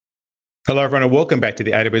Hello, everyone, and welcome back to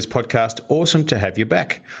the AWS podcast. Awesome to have you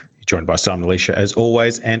back. You're joined by Simon Alicia, as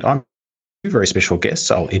always, and I'm two very special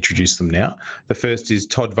guests. I'll introduce them now. The first is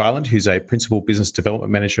Todd Violent, who's a Principal Business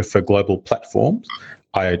Development Manager for Global Platforms,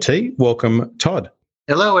 IoT. Welcome, Todd.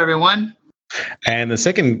 Hello, everyone. And the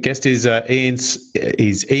second guest is Ian,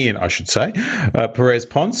 Perez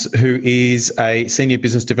Ponce, who is a Senior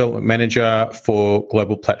Business Development Manager for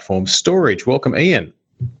Global Platform Storage. Welcome, Ian.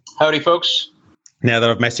 Howdy, folks. Now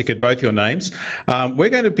that I've massacred both your names, we're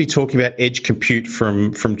going to be talking about edge compute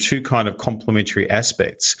from two kind of complementary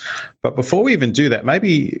aspects. But before we even do that,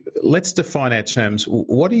 maybe let's define our terms.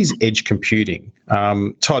 What is edge computing?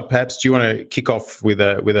 Todd, perhaps do you want to kick off with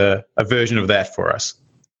a version of that for us?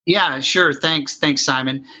 Yeah, sure. Thanks,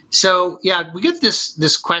 Simon. So, we get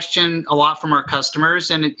this question a lot from our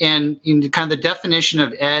customers, and kind of the definition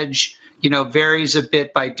of edge, varies a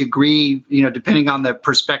bit by degree, depending on the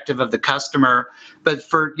perspective of the customer. But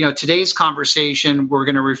for, today's conversation, we're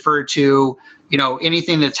going to refer to,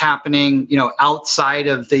 anything that's happening, outside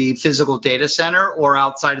of the physical data center or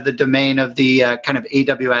outside of the domain of the kind of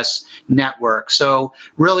AWS network. So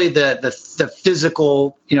really the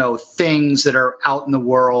physical, things that are out in the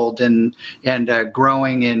world and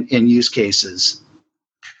growing in use cases.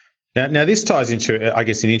 Now, this ties into, I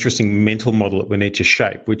guess, an interesting mental model that we need to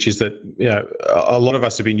shape, which is that a lot of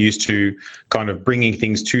us have been used to kind of bringing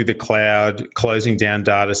things to the cloud, closing down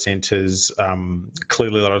data centers,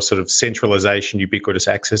 clearly a lot of sort of centralization, ubiquitous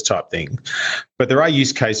access type thing. But there are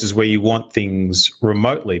use cases where you want things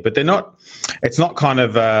remotely, but they're not. It's not kind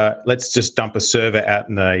of let's just dump a server out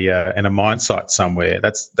in a mine site somewhere.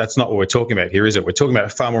 That's not what we're talking about here, is it? We're talking about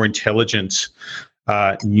a far more intelligent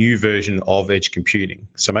new version of edge computing.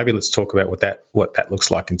 So maybe let's talk about what that looks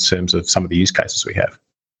like in terms of some of the use cases we have.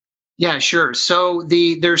 Yeah, sure. So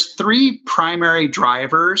there's three primary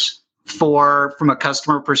drivers from a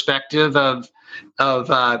customer perspective of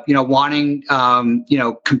wanting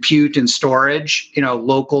compute and storage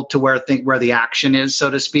local to where the action is, so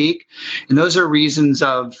to speak. And those are reasons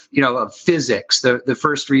of physics. The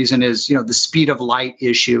first reason is the speed of light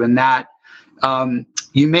issue, and that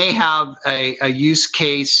you may have a use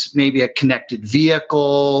case, maybe a connected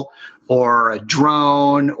vehicle or a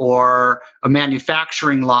drone or a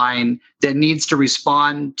manufacturing line that needs to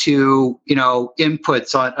respond to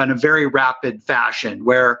inputs on a very rapid fashion,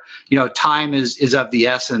 where time is of the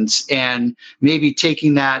essence, and maybe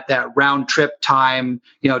taking that round trip time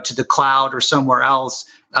to the cloud or somewhere else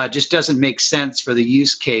just doesn't make sense for the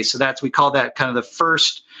use case. So we call that kind of the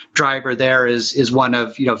first driver. There is one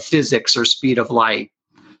of physics or speed of light.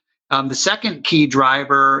 The second key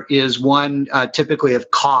driver is one typically of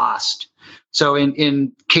cost. So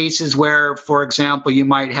in cases where, for example, you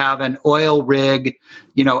might have an oil rig,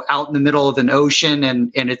 out in the middle of an ocean,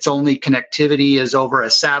 and its only connectivity is over a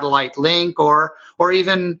satellite link, or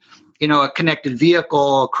even a connected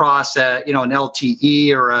vehicle across an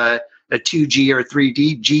LTE or a 2G or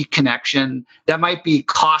 3G connection, that might be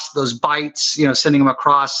cost those bytes, sending them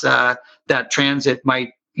across that transit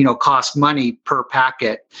might cost money per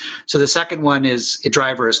packet. So the second one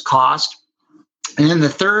driver is cost. And then the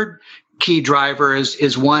third key driver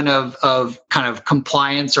is one of kind of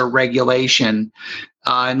compliance or regulation.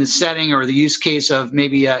 In the setting or the use case of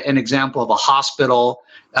maybe an example of a hospital,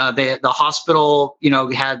 the hospital,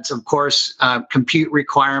 had, of course, compute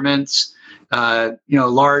requirements.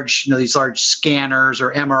 These large scanners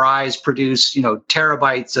or MRIs produce,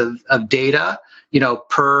 terabytes of data,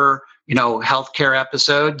 per healthcare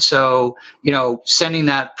episode. So, sending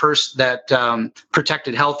that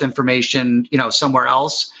protected health information, somewhere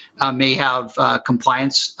else may have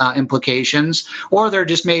compliance implications, or there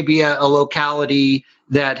just may be a locality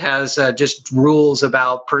that has just rules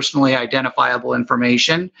about personally identifiable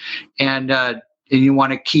information, and you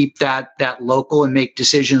want to keep that local and make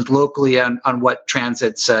decisions locally on what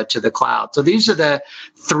transits to the cloud. So these are the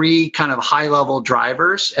three kind of high-level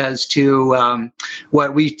drivers as to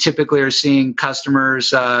what we typically are seeing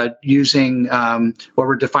customers using what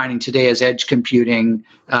we're defining today as edge computing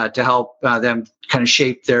to help them kind of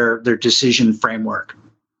shape their decision framework.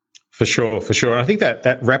 For sure. And I think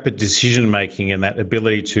that rapid decision-making and that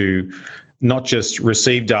ability to not just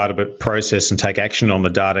receive data, but process and take action on the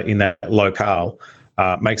data in that locale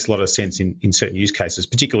makes a lot of sense in certain use cases,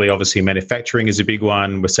 particularly obviously manufacturing is a big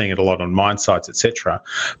one. We're seeing it a lot on mine sites, etc.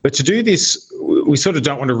 But to do this, we sort of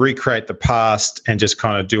don't want to recreate the past and just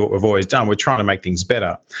kind of do what we've always done. We're trying to make things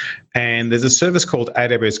better. And there's a service called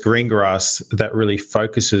AWS Greengrass that really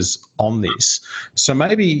focuses on this. So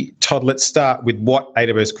maybe, Todd, let's start with what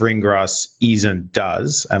AWS Greengrass is and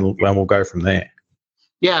does, and we'll go from there.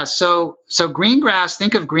 Yeah, so Greengrass,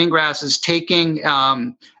 think of Greengrass as taking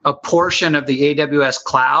a portion of the AWS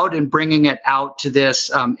cloud and bringing it out to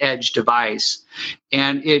this edge device,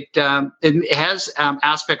 and it has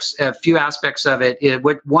a few aspects of it.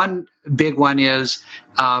 One big one is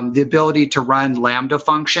the ability to run Lambda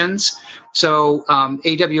functions. So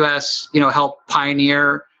AWS, helped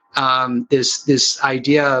pioneer this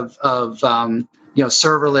idea of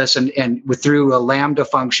serverless and through Lambda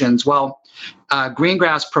functions. Well,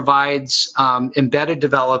 Greengrass provides embedded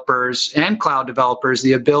developers and cloud developers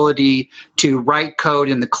the ability to write code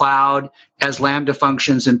in the cloud as Lambda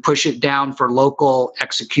functions and push it down for local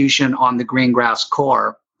execution on the Greengrass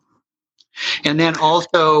core. And then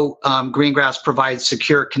also, Greengrass provides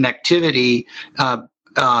secure connectivity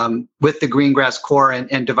with the Greengrass core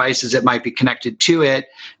and devices that might be connected to it,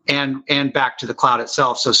 and back to the cloud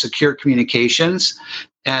itself. So secure communications.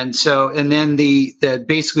 And then the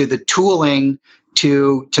basically the tooling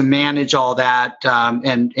to manage all that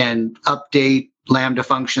and update Lambda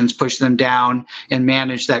functions, push them down, and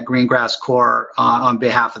manage that Greengrass core on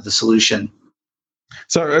behalf of the solution.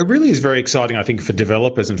 So it really is very exciting, I think, for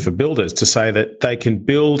developers and for builders to say that they can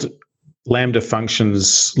build Lambda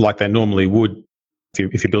functions like they normally would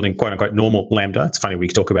if you're building quote unquote normal Lambda. It's funny we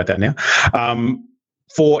talk about that now.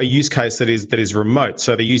 For a use case that is remote.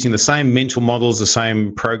 So they're using the same mental models, the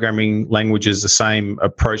same programming languages, the same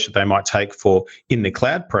approach that they might take for in the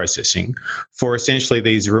cloud processing for essentially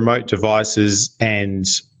these remote devices and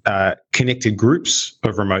connected groups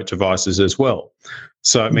of remote devices as well.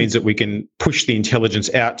 So it means that we can push the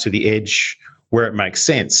intelligence out to the edge where it makes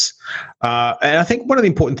sense. And I think one of the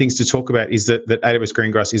important things to talk about is that AWS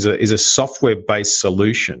Greengrass is a software-based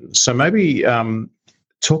solution. So maybe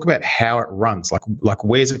talk about how it runs, like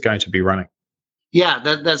where's it going to be running? Yeah,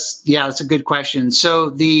 that's a good question.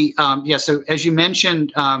 So so as you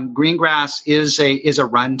mentioned, Greengrass is a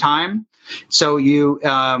runtime. So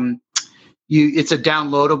it's a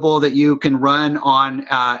downloadable that you can run on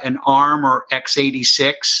an ARM or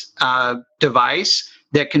x86 device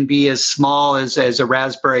that can be as small as a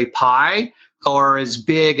Raspberry Pi or as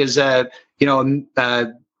big as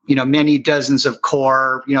many dozens of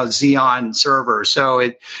core, Xeon servers.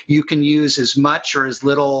 So you can use as much or as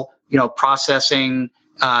little, processing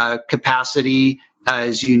capacity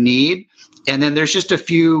as you need. And then there's just a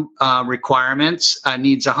few requirements.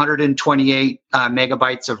 Needs 128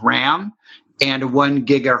 megabytes of RAM and a 1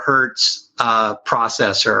 gigahertz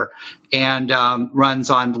processor, and runs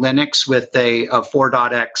on Linux with a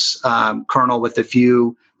 4.x kernel with a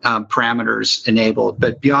few parameters enabled.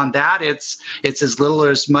 But beyond that, it's as little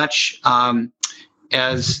or as much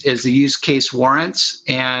as the use case warrants,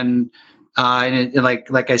 and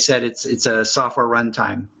like I said, it's a software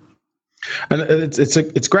runtime. And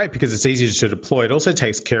it's great because it's easier to deploy. It also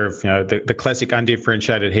takes care of the classic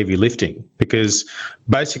undifferentiated heavy lifting, because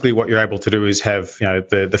basically what you're able to do is have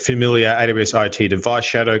the familiar AWS IoT device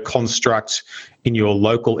shadow construct in your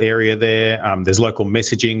local area there. There's local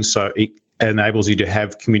messaging, so it enables you to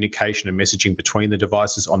have communication and messaging between the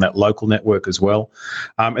devices on that local network as well.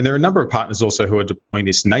 And there are a number of partners also who are deploying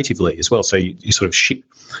this natively as well. So you sort of ship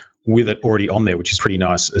with it already on there, which is pretty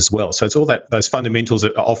nice as well. So it's all those fundamentals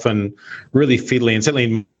that are often really fiddly, and certainly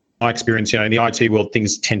in my experience, in the IT world,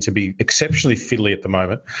 things tend to be exceptionally fiddly at the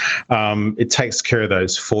moment. It takes care of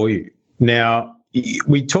those for you. Now,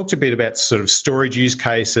 we talked a bit about sort of storage use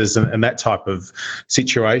cases and that type of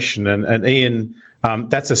situation. And Ian,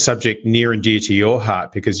 that's a subject near and dear to your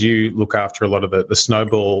heart because you look after a lot of the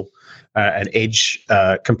Snowball and edge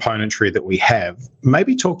componentry that we have.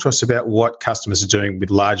 Maybe talk to us about what customers are doing with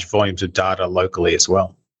large volumes of data locally as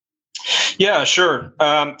well. Yeah, sure.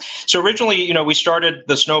 So originally, we started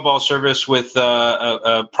the Snowball service with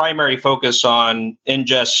a primary focus on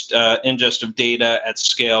ingest of data at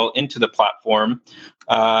scale into the platform,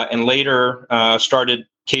 and later started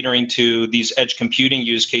catering to these edge computing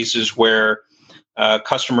use cases where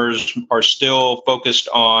customers are still focused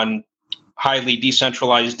on highly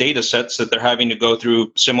decentralized data sets that they're having to go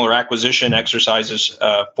through similar acquisition exercises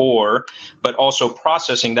for, but also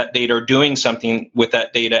processing that data or doing something with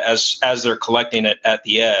that data as they're collecting it at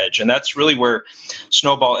the edge. And that's really where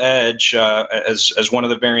Snowball Edge, as one of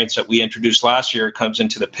the variants that we introduced last year, comes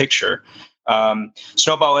into the picture.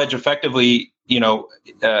 Snowball Edge effectively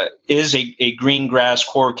is a Greengrass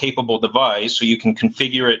core capable device, so you can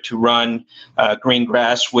configure it to run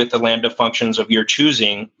Greengrass with the Lambda functions of your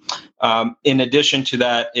choosing. In addition to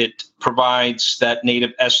that, it provides that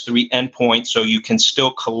native S3 endpoint, so you can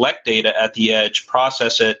still collect data at the edge,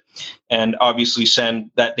 process it, and obviously send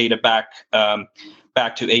that data back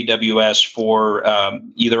back to AWS for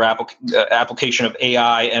either application of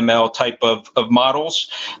AI, ML type of models,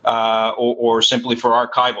 or simply for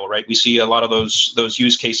archival. Right, we see a lot of those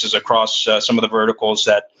use cases across some of the verticals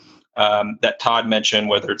that Todd mentioned,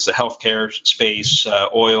 whether it's the healthcare space,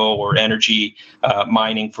 oil or energy,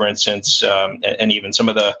 mining, for instance, and even some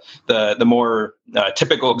of the more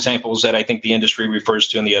typical examples that I think the industry refers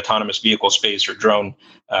to in the autonomous vehicle space or drone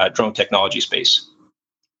technology space.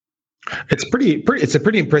 It's a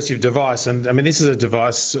pretty impressive device, and I mean, this is a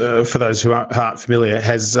device for those who aren't familiar. It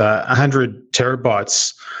has 100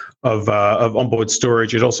 terabytes of onboard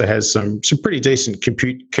storage. It also has some pretty decent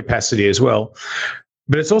compute capacity as well.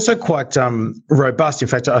 But it's also quite robust. In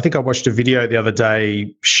fact, I think I watched a video the other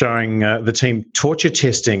day showing the team torture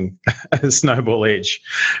testing a Snowball Edge.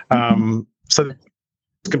 So they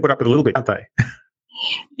can put up with a little bit, aren't they?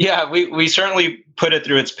 Yeah, we certainly put it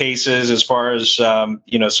through its paces as far as some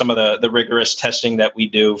of the rigorous testing that we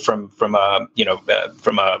do from a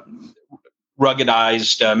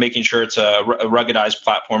ruggedized, making sure it's a ruggedized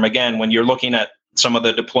platform. Again, when you're looking at some of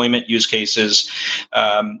the deployment use cases,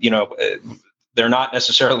 they're not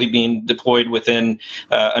necessarily being deployed within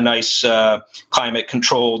a nice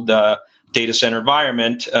climate-controlled data center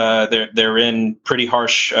environment. They're in pretty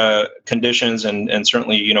harsh conditions, and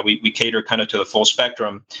certainly, we cater kind of to the full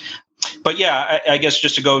spectrum. But yeah, I guess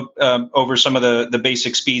just to go over some of the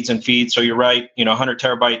basic speeds and feeds. So you're right, 100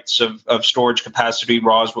 terabytes of storage capacity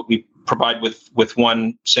raw is what we provide with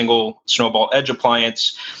one single Snowball Edge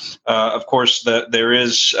appliance. Of course, there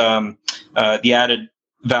is the added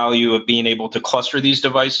value of being able to cluster these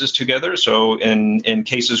devices together. So in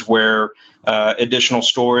cases where additional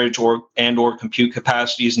storage or compute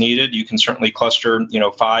capacity is needed, you can certainly cluster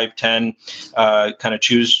 5, 10, kind of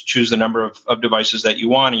choose the number of devices that you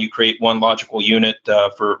want, and you create one logical unit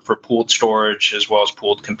for pooled storage as well as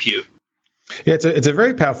pooled compute. Yeah, it's a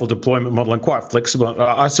very powerful deployment model and quite flexible.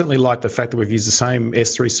 I certainly like the fact that we've used the same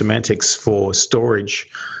S3 semantics for storage,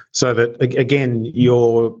 so that, again,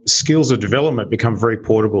 your skills of development become very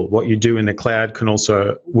portable. What you do in the cloud can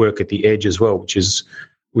also work at the edge as well, which is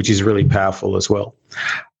really powerful as well.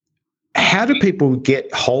 How do people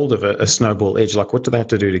get hold of a Snowball Edge? Like, what do they have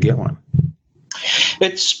to do to get one?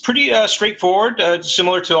 It's pretty straightforward.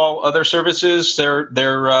 Similar to all other services, they're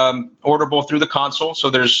orderable through the console. So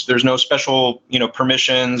there's no special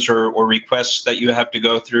permissions or requests that you have to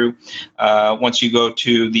go through. Once you go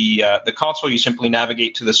to the console, you simply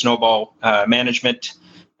navigate to the Snowball management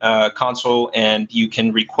console, and you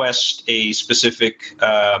can request a specific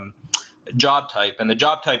job type, and the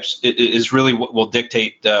job types is really what will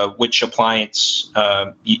dictate which appliance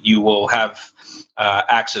you will have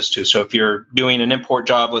access to. So if you're doing an import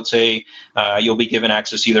job, let's say, you'll be given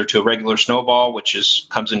access either to a regular Snowball, which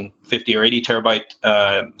comes in 50 or 80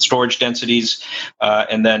 terabyte storage densities,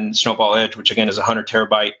 and then Snowball Edge, which again is 100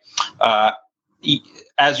 terabyte.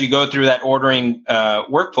 As you go through that ordering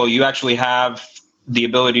workflow, you actually have the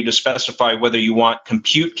ability to specify whether you want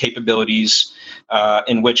compute capabilities,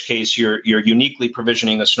 in which case you're uniquely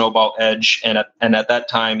provisioning the Snowball Edge, and at that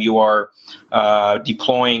time you are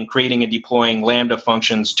creating and deploying Lambda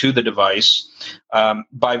functions to the device.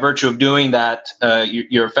 By virtue of doing that,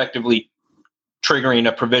 you're effectively triggering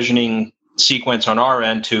a provisioning sequence on our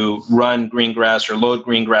end to run Greengrass or load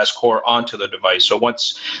Greengrass core onto the device. So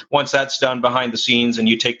once that's done behind the scenes and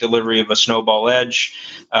you take delivery of a Snowball Edge,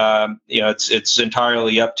 it's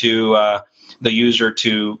entirely up to the user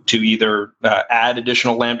to either add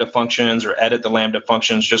additional Lambda functions or edit the Lambda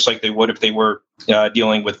functions, just like they would if they were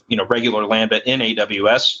dealing with regular Lambda in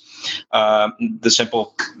AWS. The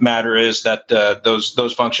simple matter is that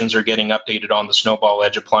those functions are getting updated on the Snowball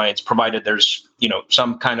Edge appliance, provided there's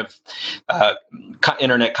some kind of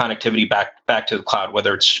internet connectivity back to the cloud,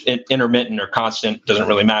 whether it's intermittent or constant, doesn't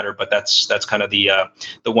really matter. But that's kind of the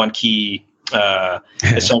one key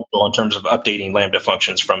essential in terms of updating Lambda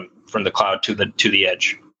functions from the cloud to the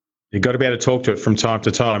edge. You've got to be able to talk to it from time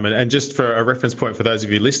to time. And just for a reference point for those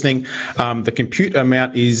of you listening, the compute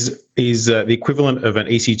amount is the equivalent of an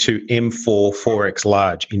EC2 M4 4x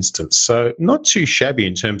large instance. So not too shabby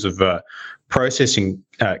in terms of processing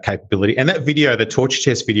capability. And that video, the torture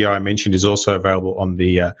test video I mentioned, is also available on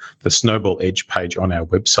the Snowball Edge page on our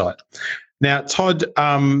website. Now, Todd,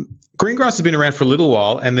 Greengrass has been around for a little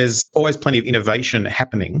while, and there's always plenty of innovation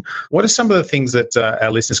happening. What are some of the things that our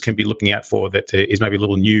listeners can be looking out for that is maybe a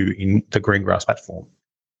little new in the Greengrass platform?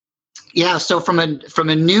 Yeah, so from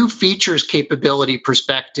a new features capability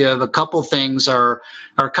perspective, a couple things our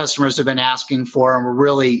customers have been asking for, and we're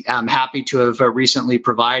really happy to have recently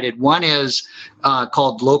provided. One is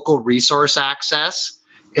called local resource access.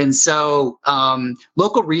 And so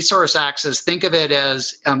local resource access, think of it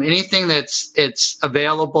as anything it's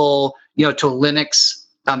available, to a Linux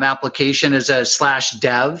application as a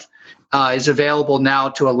 /dev is available now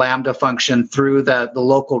to a Lambda function through the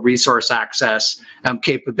local resource access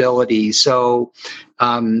capability. So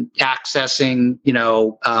accessing,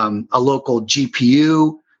 a local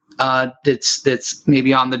GPU that's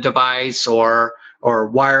maybe on the device, or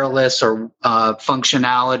wireless, or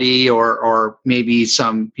functionality, or maybe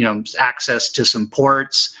some access to some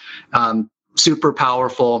ports, super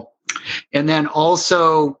powerful. And then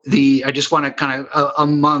also I just want to kind of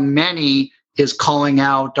among many is calling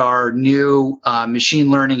out our new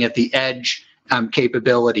machine learning at the edge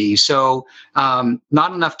capability. So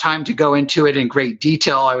not enough time to go into it in great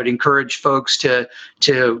detail. I would encourage folks to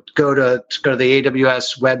go to the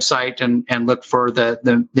AWS website and look for the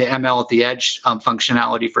ML at the edge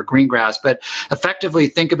functionality for Greengrass. But effectively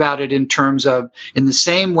think about it in terms of, in the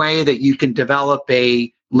same way that you can develop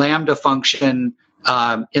a Lambda function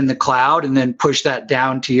in the cloud and then push that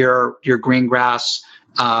down to your Greengrass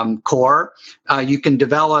core, you can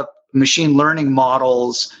develop machine learning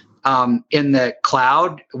models in the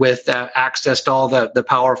cloud with access to all the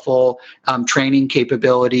powerful training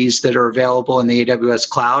capabilities that are available in the AWS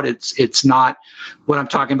cloud. It's not, what I'm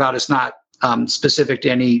talking about is not specific to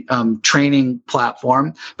any training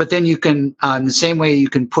platform, but then you can, in the same way you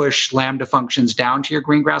can push Lambda functions down to your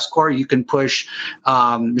Greengrass core, you can push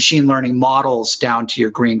machine learning models down to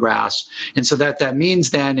your Greengrass. And so that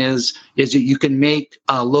means then is that you can make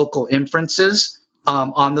local inferences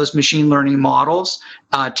on those machine learning models,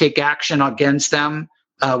 take action against them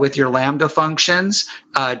with your Lambda functions,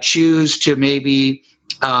 choose to maybe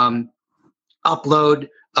upload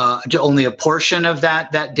to only a portion of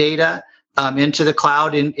that data into the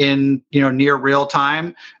cloud in near real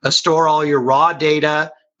time, store all your raw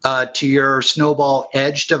data to your Snowball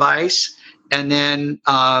Edge device, and then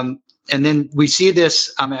we see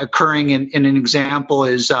this occurring in an example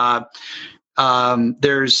is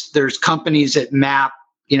there's companies that map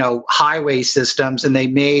highway systems, and they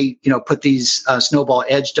may put these Snowball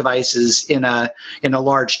Edge devices in a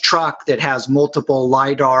large truck that has multiple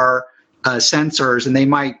LiDAR sensors, and they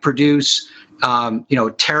might produce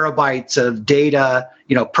terabytes of data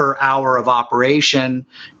per hour of operation,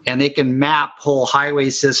 and they can map whole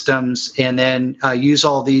highway systems and then use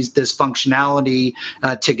all this functionality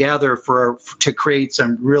together to create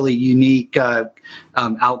some really unique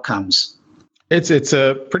outcomes. It's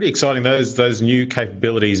pretty exciting. Those new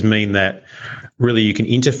capabilities mean that really you can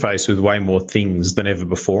interface with way more things than ever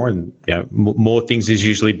before, and more things is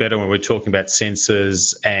usually better when we're talking about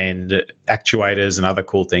sensors and actuators and other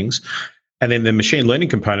cool things. And then the machine learning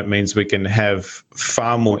component means we can have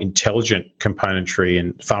far more intelligent componentry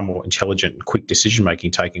and far more intelligent and quick decision-making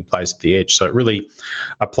taking place at the edge. So it really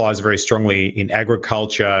applies very strongly in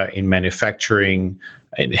agriculture, in manufacturing,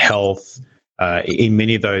 in health, in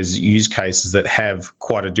many of those use cases that have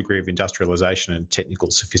quite a degree of industrialization and technical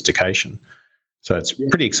sophistication. So it's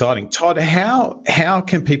pretty exciting. Todd, how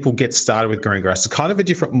can people get started with Greengrass? It's kind of a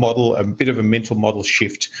different model, a bit of a mental model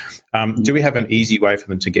shift. Do we have an easy way for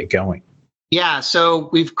them to get going? Yeah, so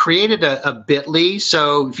we've created a bit.ly.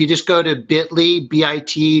 So if you just go to bit.ly, bit.ly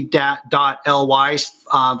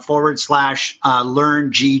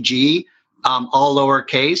 /learngg, all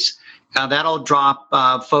lowercase, that'll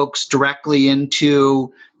drop folks directly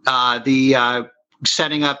into the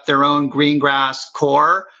setting up their own Greengrass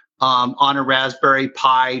core on a Raspberry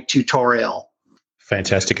Pi tutorial.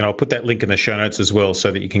 Fantastic. And I'll put that link in the show notes as well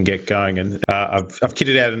so that you can get going. And I've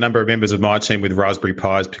kitted out a number of members of my team with Raspberry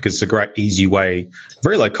Pis because it's a great, easy way,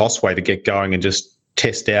 very low cost way to get going and just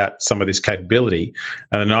test out some of this capability.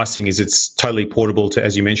 And the nice thing is it's totally portable to,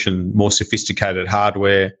 as you mentioned, more sophisticated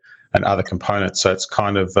hardware and other components. So it's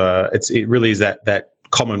kind of, it really is that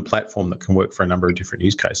common platform that can work for a number of different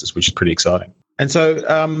use cases, which is pretty exciting. And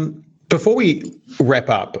so, before we wrap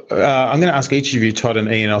up, I'm going to ask each of you, Todd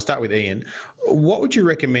and Ian. I'll start with Ian. What would you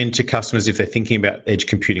recommend to customers if they're thinking about edge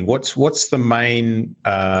computing? What's the main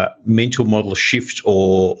mental model shift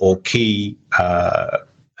or key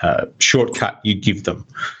shortcut you give them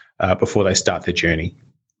before they start their journey?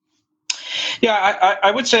 Yeah,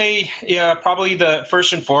 I would say, probably the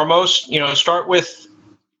first and foremost, start with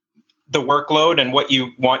the workload and what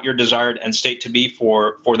you want your desired end state to be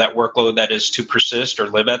for that workload that is to persist or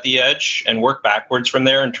live at the edge, and work backwards from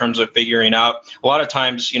there in terms of figuring out. A lot of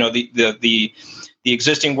times, the the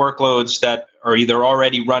existing workloads that are either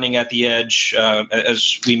already running at the edge,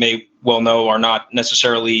 as we may well know, are not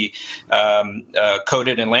necessarily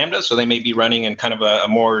coded in Lambda, so they may be running in kind of a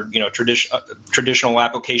more traditional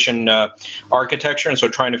application architecture, and so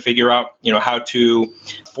trying to figure out how to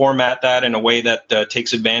format that in a way that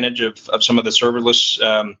takes advantage of some of the serverless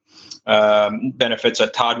benefits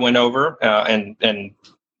that Todd went over, and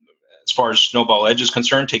as far as Snowball Edge is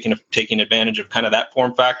concerned, taking advantage of kind of that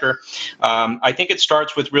form factor. I think it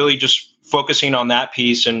starts with really just focusing on that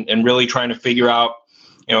piece and really trying to figure out,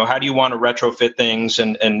 how do you want to retrofit things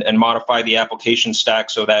and modify the application stack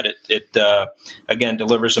so that it again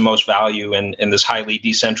delivers the most value in this highly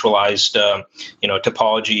decentralized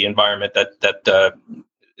topology environment that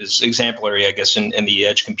is exemplary, I guess, in the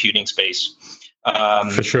edge computing space.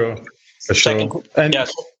 For sure. And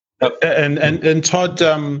yes. And Todd,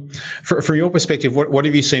 from your perspective, what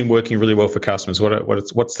have you seen working really well for customers?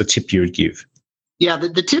 What's the tip you would give? Yeah,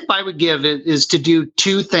 the tip I would give is to do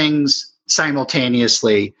two things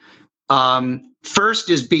simultaneously. First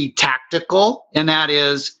is be tactical, and that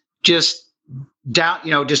is just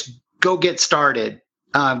go get started.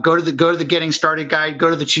 Go to the getting started guide,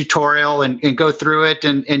 go to the tutorial and go through it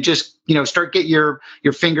and just start get your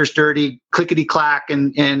fingers dirty, clickety clack,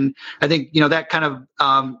 and I think that kind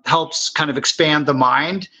of helps kind of expand the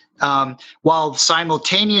mind while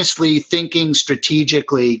simultaneously thinking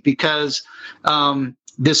strategically, because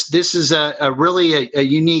this is a really a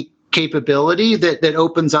unique capability that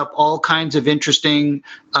opens up all kinds of interesting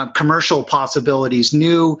commercial possibilities,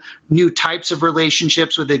 new types of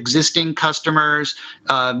relationships with existing customers,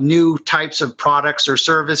 new types of products or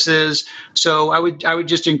services. So I would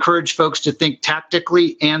just encourage folks to think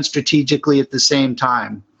tactically and strategically at the same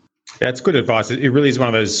time. That's good advice. It really is one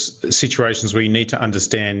of those situations where you need to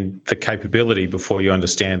understand the capability before you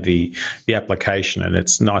understand the application, and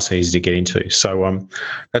it's nice and easy to get into. So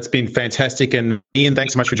that's been fantastic. And Ian,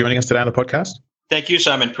 thanks so much for joining us today on the podcast. Thank you,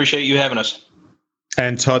 Simon. Appreciate you having us.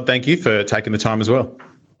 And Todd, thank you for taking the time as well.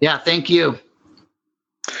 Yeah, thank you.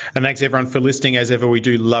 And thanks everyone for listening. As ever, we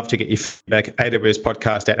do love to get your feedback. AWS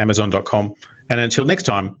podcast at amazon.com. And until next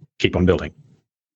time, keep on building.